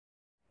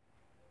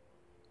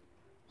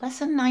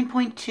Lesson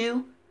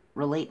 9.2,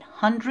 relate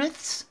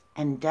hundredths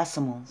and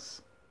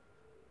decimals.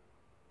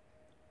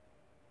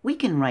 We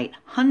can write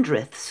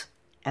hundredths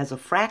as a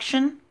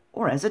fraction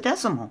or as a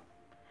decimal.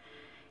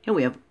 Here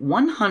we have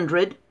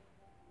 100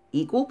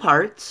 equal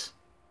parts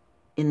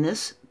in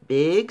this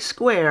big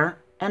square,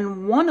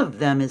 and one of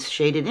them is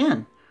shaded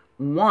in.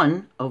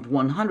 One of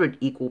 100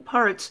 equal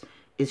parts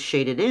is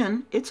shaded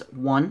in. It's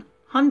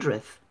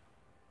 1/100th.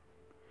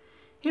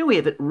 Here we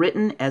have it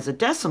written as a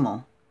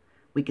decimal.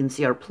 We can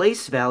see our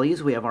place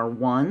values. We have our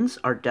ones,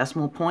 our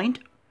decimal point.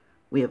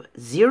 We have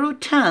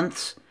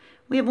 0/10ths.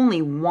 We have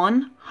only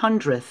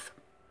 1/100th.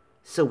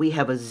 So we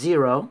have a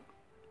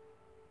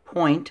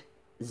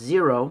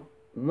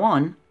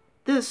 0.01.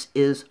 This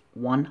is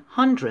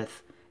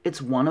 1/100th.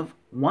 It's one of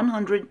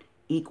 100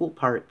 equal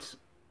parts.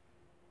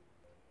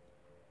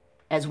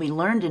 As we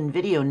learned in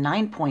video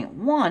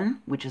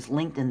 9.1, which is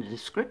linked in the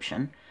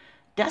description,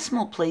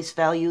 decimal place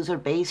values are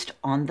based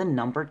on the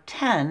number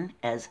 10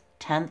 as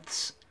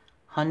tenths,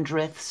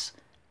 hundredths,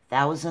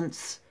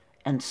 thousandths,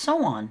 and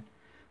so on.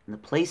 And the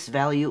place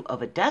value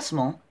of a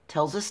decimal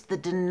tells us the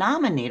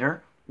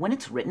denominator when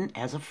it's written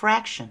as a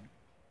fraction.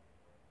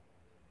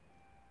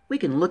 We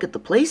can look at the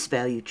place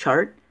value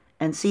chart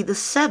and see the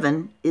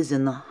 7 is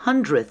in the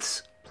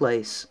hundredths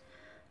place.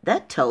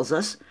 That tells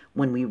us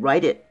when we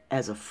write it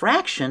as a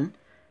fraction,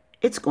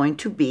 it's going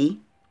to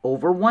be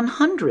over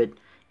 100.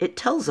 It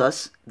tells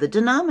us the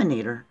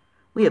denominator.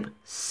 We have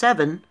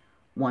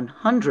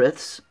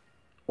 7/100ths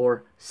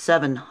or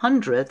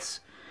 7/100ths.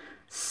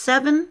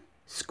 7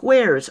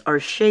 squares are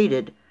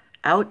shaded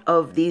out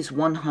of these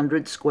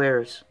 100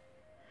 squares.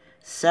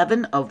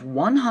 7 of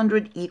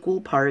 100 equal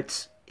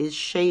parts is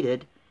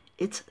shaded.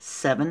 It's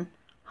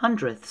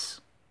 7/100ths.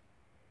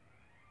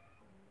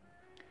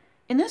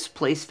 In this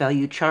place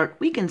value chart,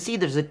 we can see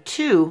there's a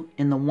 2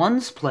 in the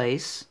ones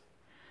place,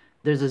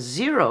 there's a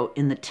 0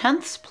 in the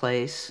tenths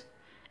place,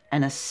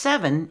 and a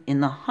 7 in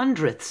the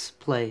hundredths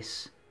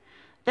place.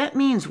 That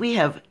means we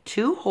have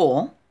 2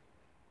 whole,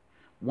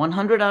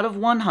 100 out of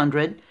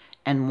 100,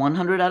 and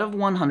 100 out of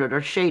 100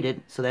 are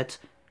shaded, so that's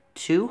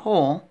 2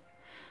 whole.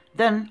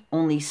 Then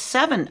only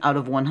 7 out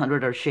of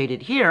 100 are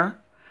shaded here.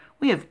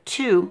 We have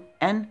 2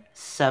 and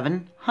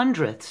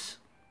 7/100ths.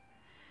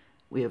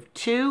 We have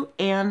 2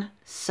 and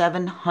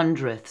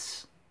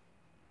 7/100ths.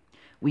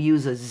 We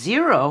use a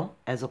 0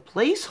 as a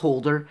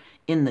placeholder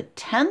in the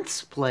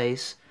tenths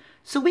place,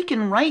 so we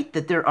can write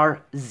that there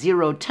are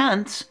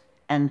 0/10ths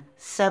and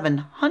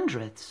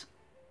 7/100ths.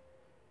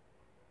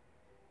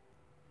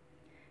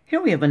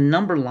 Here we have a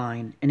number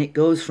line, and it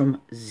goes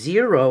from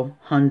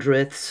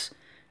 0/100ths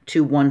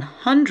to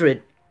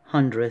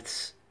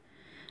 100/100ths.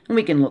 And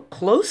we can look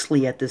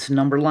closely at this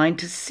number line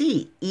to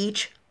see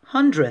each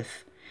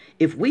hundredth.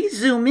 If we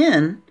zoom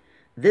in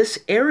this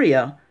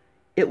area,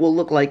 it will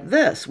look like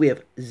this. We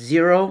have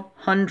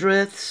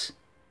 0/100ths,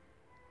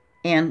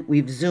 and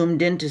we've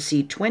zoomed in to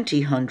see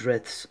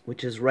 20/100ths,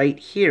 which is right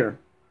here.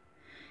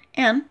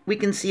 And we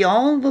can see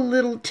all the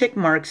little tick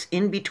marks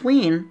in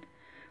between.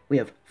 We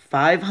have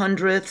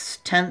 5/100ths,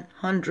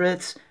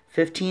 10/100ths,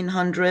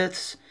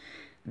 15/100ths.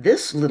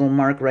 This little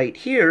mark right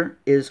here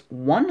is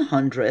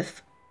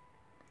 1/100th.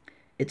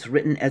 It's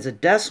written as a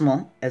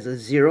decimal as a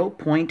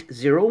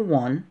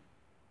 0.01,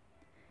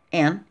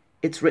 and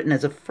it's written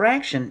as a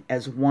fraction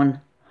as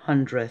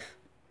 1/100th.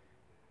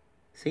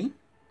 See?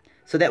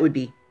 So that would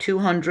be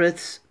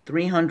 2/100ths,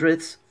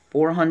 3/100ths,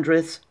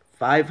 4/100ths,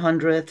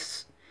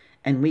 5/100ths,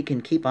 and we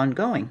can keep on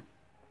going.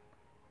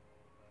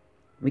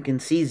 We can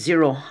see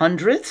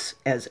 0/100ths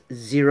as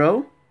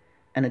 0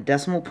 and a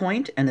decimal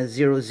point and a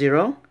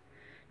 00.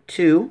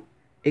 2,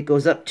 it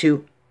goes up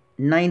to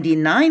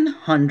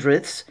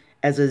 99/100ths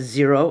as a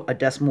 0, a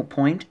decimal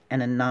point,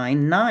 and a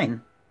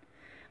 99.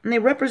 And they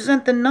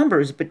represent the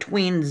numbers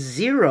between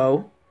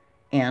 0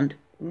 and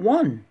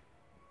 1.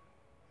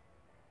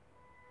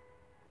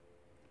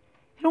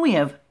 Here we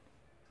have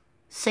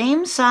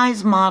same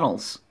size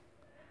models.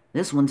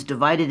 This one's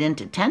divided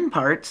into 10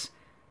 parts,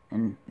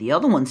 and the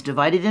other one's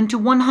divided into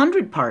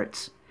 100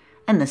 parts.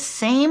 And the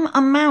same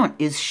amount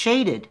is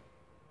shaded.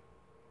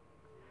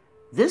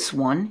 This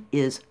one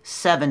is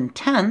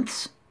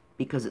 7/10ths,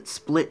 because it's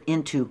split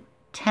into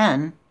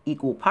 10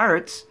 equal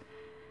parts.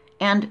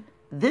 And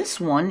this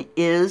one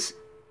is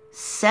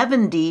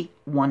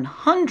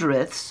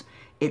 70/100ths.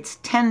 It's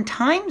 10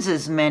 times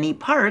as many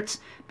parts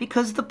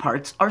because the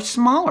parts are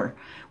smaller.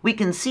 We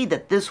can see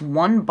that this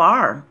one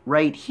bar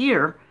right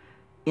here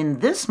in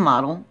this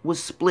model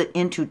was split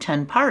into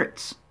 10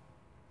 parts.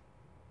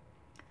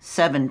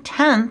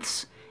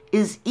 7/10ths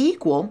is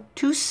equal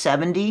to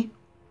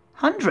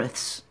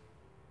 70/100ths.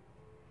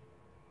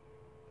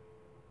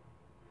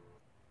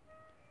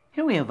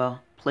 Here we have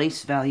a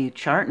place value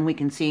chart, and we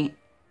can see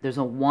there's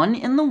a 1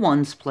 in the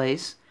ones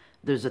place,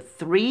 there's a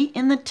 3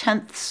 in the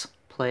tenths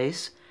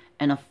place,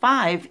 and a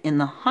 5 in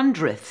the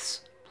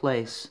hundredths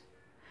place.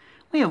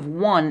 We have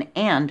 1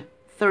 and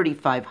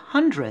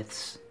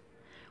 35/100ths.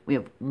 We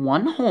have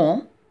 1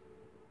 whole,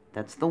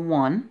 that's the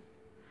 1.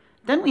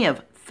 Then we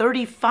have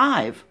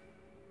 35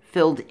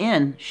 filled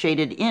in,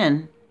 shaded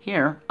in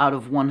here out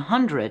of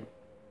 100.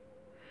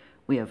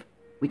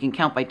 We can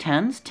count by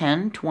tens,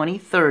 10, 20,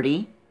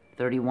 30,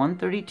 31,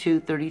 32,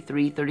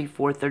 33,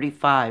 34,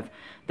 35.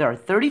 There are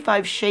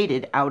 35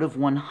 shaded out of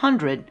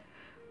 100.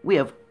 We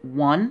have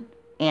 1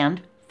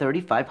 and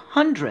 35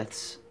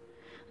 hundredths.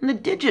 And the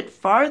digit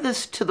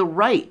farthest to the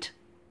right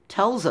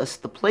tells us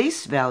the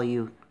place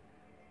value.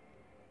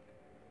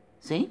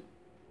 See?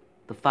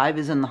 The 5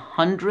 is in the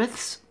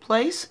hundredths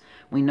place.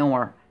 We know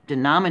our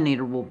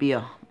denominator will be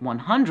a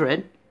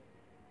 100.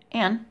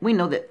 And we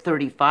know that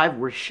 35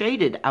 were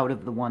shaded out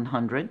of the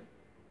 100.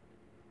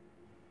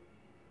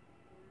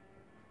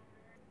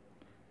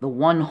 The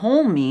 1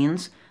 whole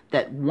means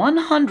that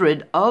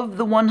 100 of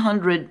the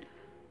 100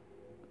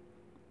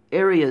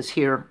 areas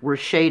here were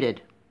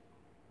shaded.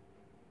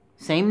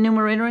 Same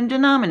numerator and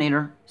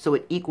denominator, so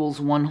it equals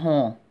 1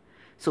 whole.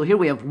 So here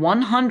we have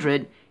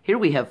 100, here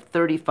we have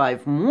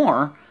 35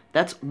 more.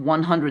 That's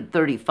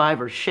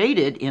 135 are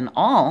shaded in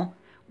all.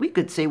 We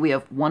could say we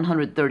have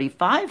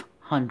 135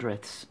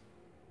 hundredths.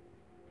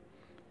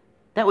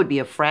 That would be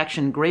a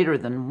fraction greater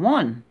than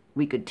 1.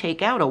 We could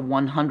take out a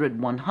 100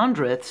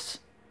 100ths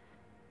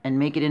and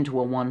make it into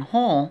a 1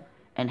 whole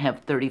and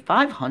have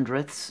 35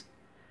 hundredths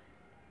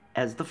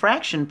as the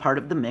fraction part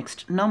of the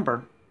mixed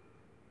number.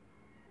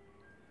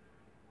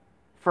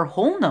 For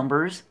whole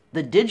numbers,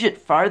 the digit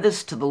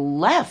farthest to the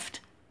left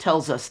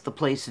tells us the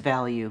place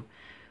value.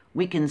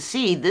 We can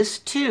see this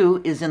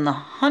 2 is in the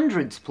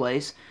hundreds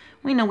place.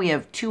 We know we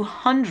have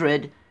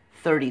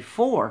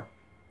 234.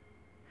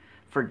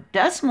 For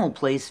decimal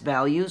place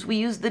values, we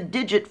use the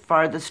digit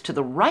farthest to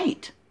the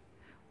right.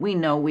 We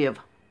know we have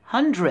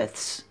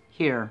hundredths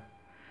here.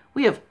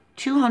 We have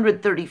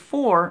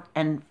 234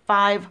 and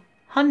 5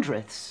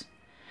 hundredths.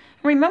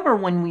 Remember,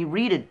 when we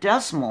read a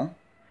decimal,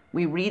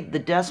 we read the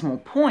decimal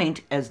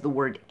point as the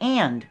word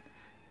and.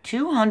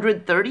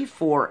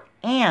 234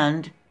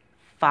 and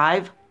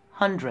 5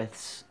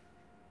 hundredths.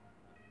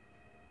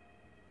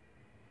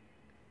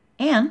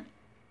 And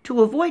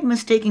to avoid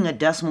mistaking a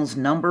decimal's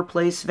number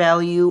place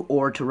value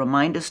or to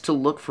remind us to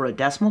look for a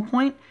decimal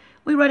point,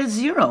 we write a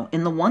 0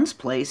 in the ones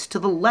place to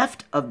the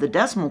left of the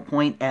decimal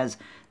point as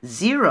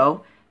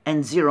 0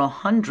 and 0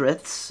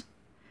 hundredths,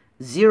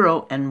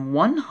 0 and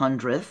 1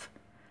 hundredth,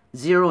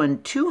 0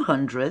 and 2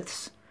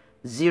 hundredths,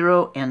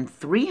 0 and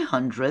 3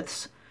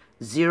 hundredths,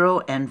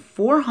 0 and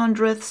 4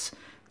 hundredths,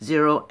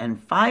 0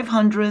 and 5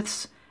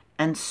 hundredths,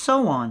 and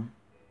so on.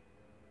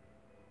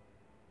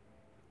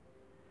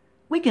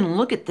 We can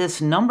look at this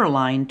number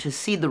line to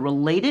see the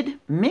related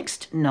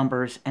mixed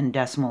numbers and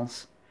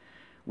decimals.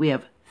 We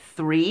have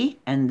 3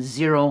 and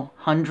 0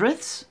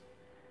 hundredths.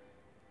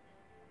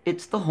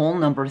 It's the whole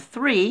number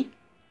 3,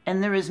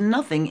 and there is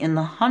nothing in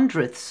the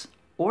hundredths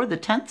or the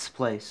tenths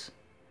place.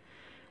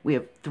 We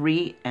have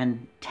 3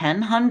 and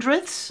 10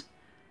 hundredths.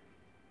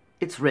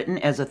 It's written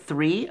as a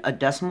 3, a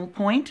decimal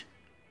point,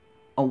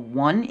 a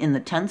 1 in the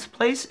tenths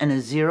place, and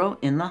a 0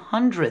 in the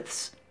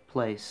hundredths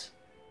place.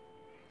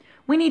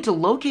 We need to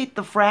locate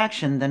the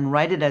fraction, then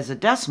write it as a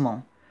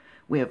decimal.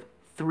 We have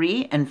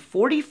 3 and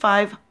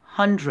 45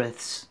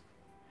 hundredths.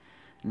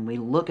 And we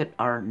look at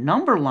our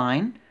number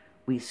line,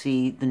 we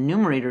see the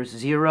numerators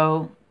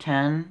 0,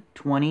 10,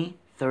 20,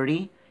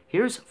 30.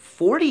 Here's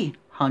 40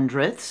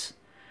 hundredths.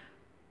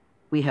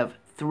 We have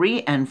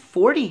 3 and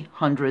 40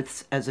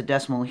 hundredths as a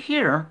decimal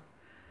here.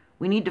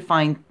 We need to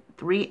find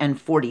 3 and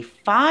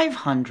 45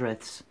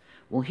 hundredths.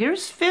 Well,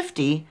 here's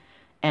 50,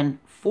 and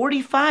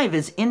 45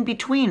 is in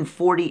between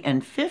 40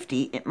 and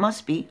 50. It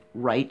must be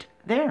right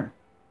there.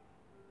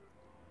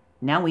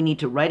 Now we need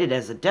to write it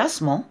as a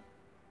decimal.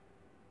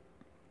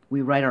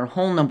 We write our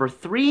whole number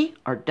 3,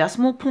 our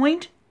decimal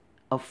point,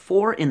 a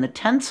 4 in the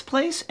tenths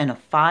place, and a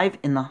 5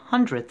 in the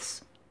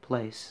hundredths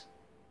place.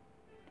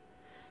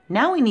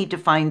 Now we need to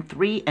find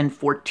 3 and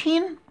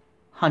 14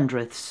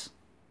 hundredths.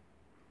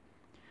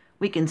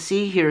 We can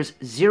see here's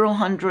 0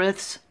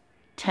 hundredths,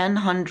 10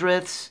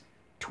 hundredths,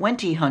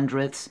 20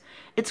 hundredths.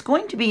 It's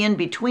going to be in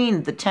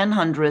between the 10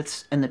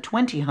 hundredths and the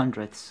 20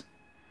 hundredths.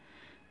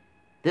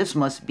 This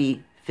must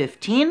be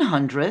 15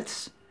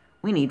 hundredths.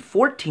 We need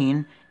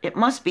 14. It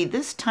must be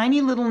this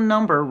tiny little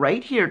number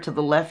right here to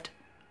the left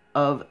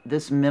of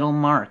this middle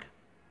mark.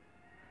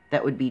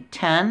 That would be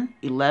 10,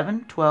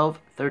 11, 12,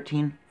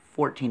 13,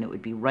 14. It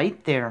would be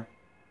right there.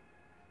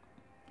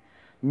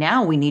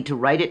 Now we need to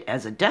write it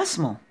as a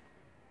decimal.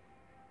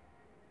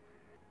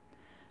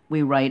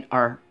 We write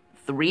our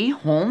 3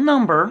 whole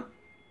number,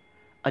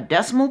 a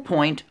decimal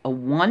point, a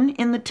 1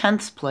 in the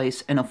tenths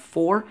place, and a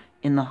 4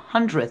 in the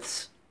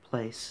hundredths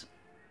place.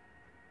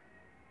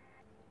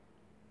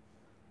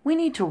 We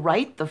need to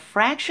write the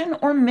fraction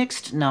or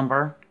mixed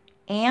number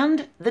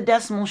and the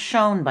decimal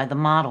shown by the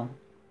model.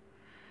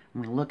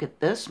 When we look at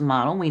this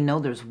model, we know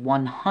there's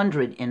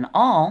 100 in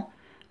all.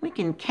 We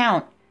can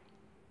count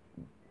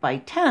by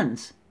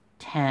tens.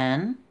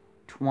 10,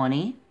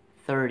 20,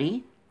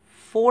 30,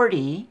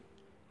 40,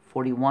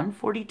 41,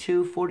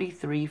 42,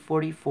 43,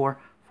 44,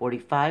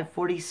 45,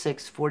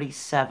 46,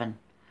 47.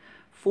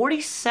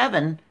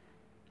 47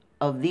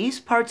 of these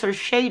parts are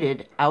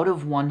shaded out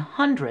of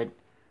 100.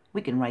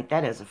 We can write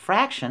that as a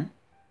fraction.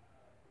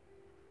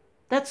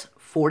 That's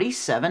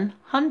 47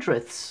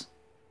 hundredths.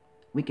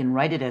 We can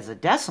write it as a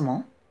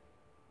decimal.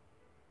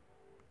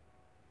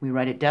 We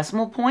write a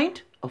decimal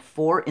point, a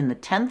 4 in the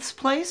tenths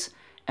place,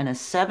 and a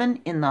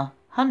 7 in the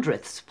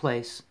hundredths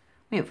place.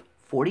 We have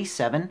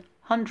 47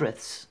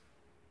 hundredths.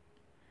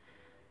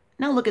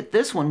 Now look at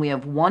this one. We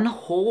have one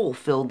whole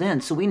filled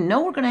in, so we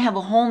know we're going to have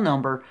a whole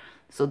number.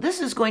 So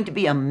this is going to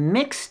be a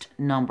mixed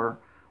number.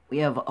 We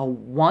have a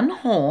 1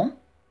 whole,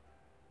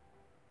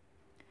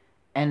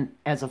 and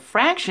as a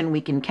fraction,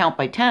 we can count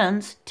by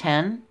tens: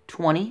 10,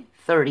 20,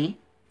 30,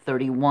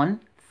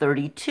 31,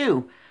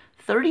 32.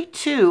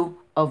 32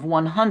 of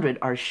 100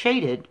 are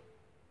shaded.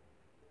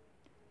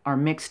 Our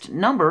mixed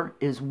number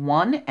is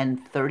 1 and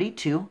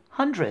 32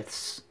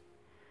 hundredths.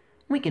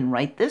 We can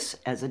write this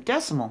as a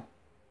decimal.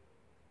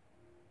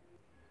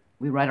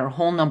 We write our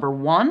whole number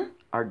 1,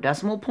 our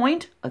decimal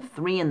point, a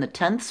 3 in the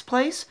tenths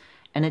place,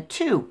 and a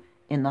 2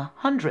 in the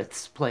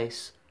hundredths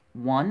place.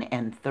 1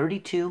 and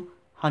 32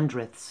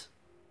 hundredths.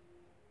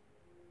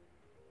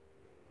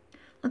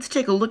 Let's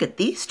take a look at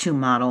these two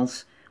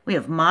models. We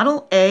have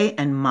model A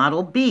and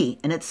model B,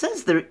 and it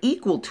says they're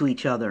equal to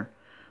each other.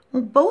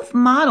 Well, both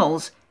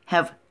models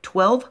have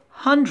 12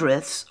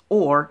 hundredths,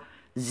 or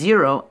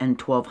 0 and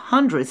 12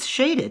 hundredths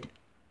shaded.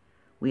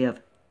 We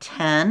have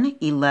 10,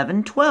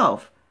 11,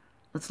 12.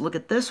 Let's look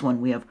at this one.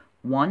 We have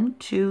 1,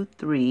 2,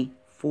 3,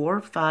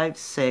 4, 5,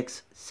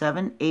 6,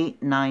 7,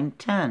 8, 9,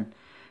 10.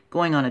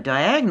 Going on a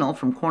diagonal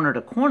from corner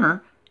to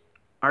corner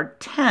are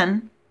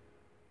 10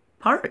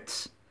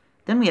 parts.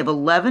 Then we have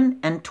 11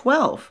 and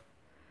 12.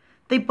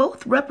 They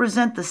both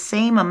represent the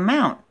same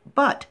amount,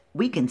 but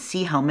we can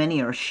see how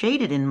many are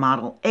shaded in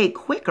model A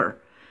quicker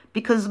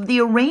because of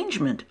the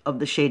arrangement of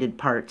the shaded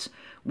parts.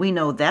 We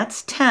know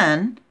that's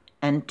 10,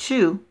 and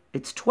 2,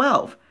 it's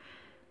 12.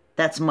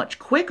 That's much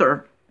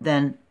quicker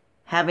than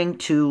having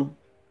to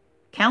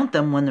count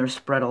them when they're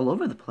spread all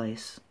over the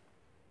place.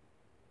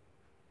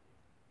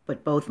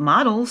 But both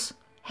models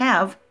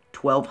have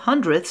 12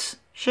 hundredths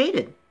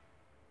shaded.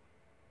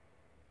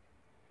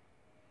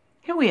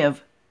 Here we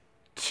have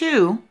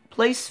two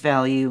place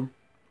value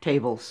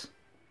tables.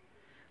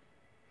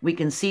 We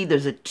can see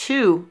there's a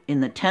 2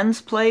 in the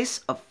tens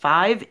place, a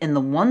 5 in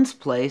the ones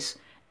place,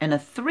 and a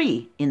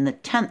 3 in the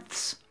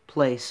tenths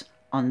place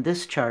on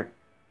this chart.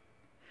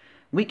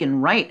 We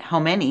can write how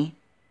many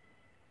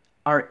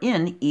are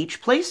in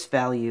each place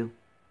value.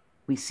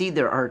 We see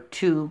there are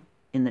 2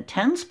 in the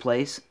tens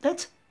place,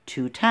 that's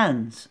 2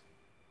 tens.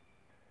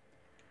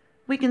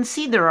 We can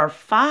see there are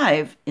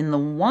 5 in the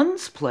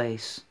ones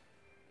place.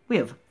 We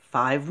have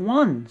 5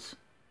 ones.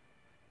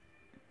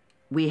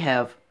 We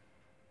have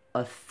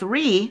a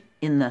 3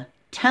 in the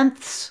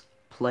tenths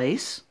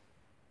place.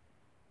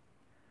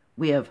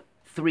 We have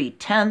 3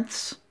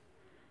 tenths.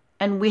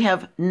 And we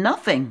have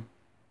nothing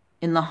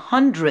in the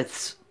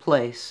hundredths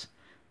place.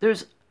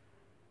 There's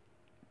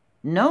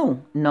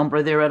no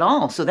number there at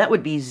all. So that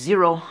would be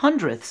 0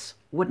 hundredths,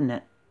 wouldn't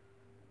it?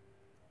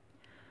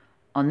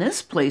 On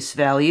this place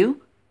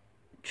value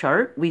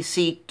chart, we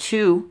see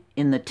 2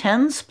 in the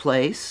tens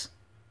place.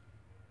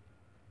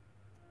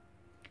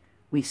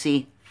 We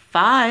see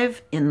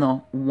 5 in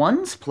the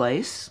ones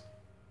place.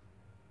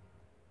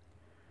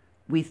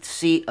 We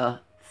see a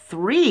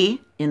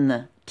 3 in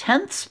the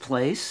tenths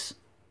place.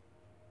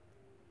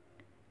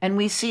 And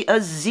we see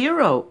a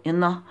 0 in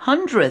the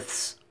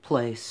hundredths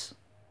place.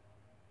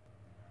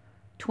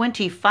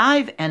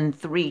 25 and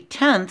 3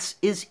 tenths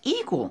is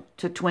equal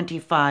to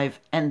 25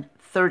 and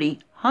 30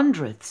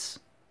 hundredths.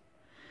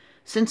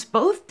 Since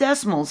both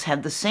decimals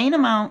have the same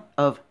amount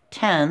of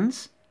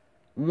tens,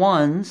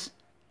 ones,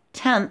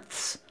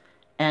 tenths,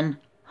 and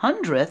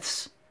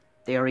hundredths,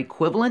 they are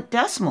equivalent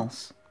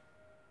decimals.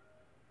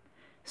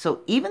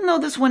 So even though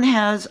this one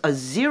has a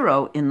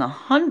 0 in the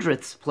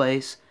hundredths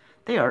place,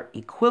 they are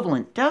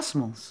equivalent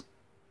decimals.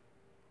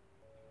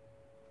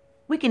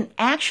 We can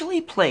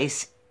actually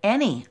place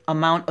any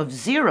amount of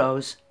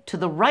zeros to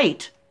the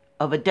right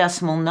of a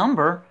decimal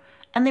number,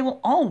 and they will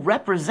all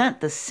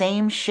represent the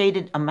same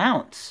shaded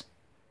amounts.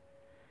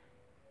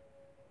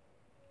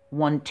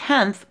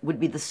 1/10 would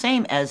be the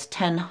same as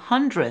 10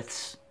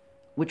 hundredths,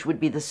 which would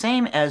be the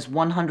same as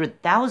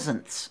 100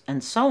 thousandths,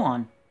 and so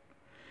on.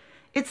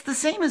 It's the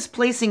same as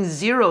placing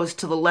zeros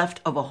to the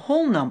left of a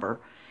whole number.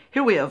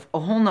 Here we have a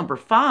whole number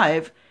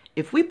 5.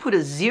 If we put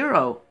a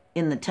 0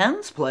 in the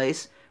tens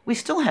place, we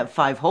still have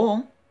 5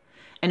 whole.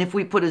 And if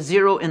we put a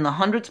 0 in the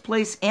hundredths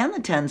place and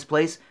the tens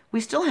place, we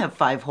still have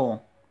 5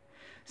 whole.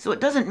 So it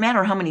doesn't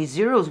matter how many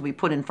zeros we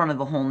put in front of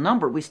the whole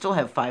number, we still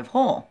have 5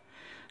 whole.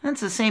 And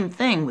it's the same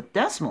thing with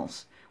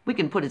decimals. We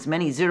can put as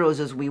many zeros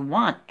as we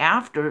want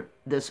after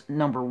this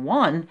number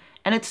 1,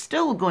 and it's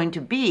still going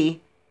to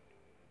be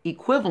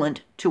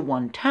equivalent to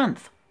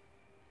 1/10.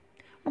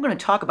 We're going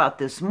to talk about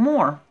this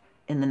more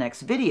in the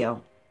next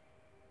video.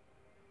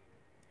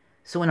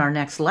 So in our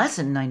next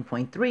lesson,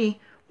 9.3,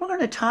 we're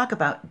going to talk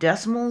about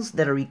decimals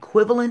that are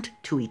equivalent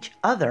to each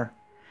other.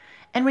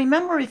 And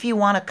remember, if you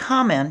want to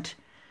comment,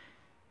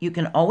 You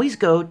can always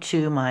go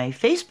to my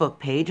Facebook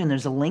page, and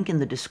there's a link in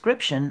the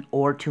description,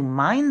 or to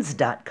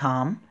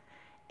minds.com,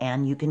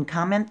 and you can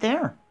comment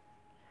there.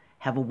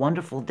 Have a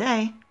wonderful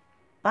day.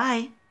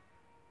 Bye.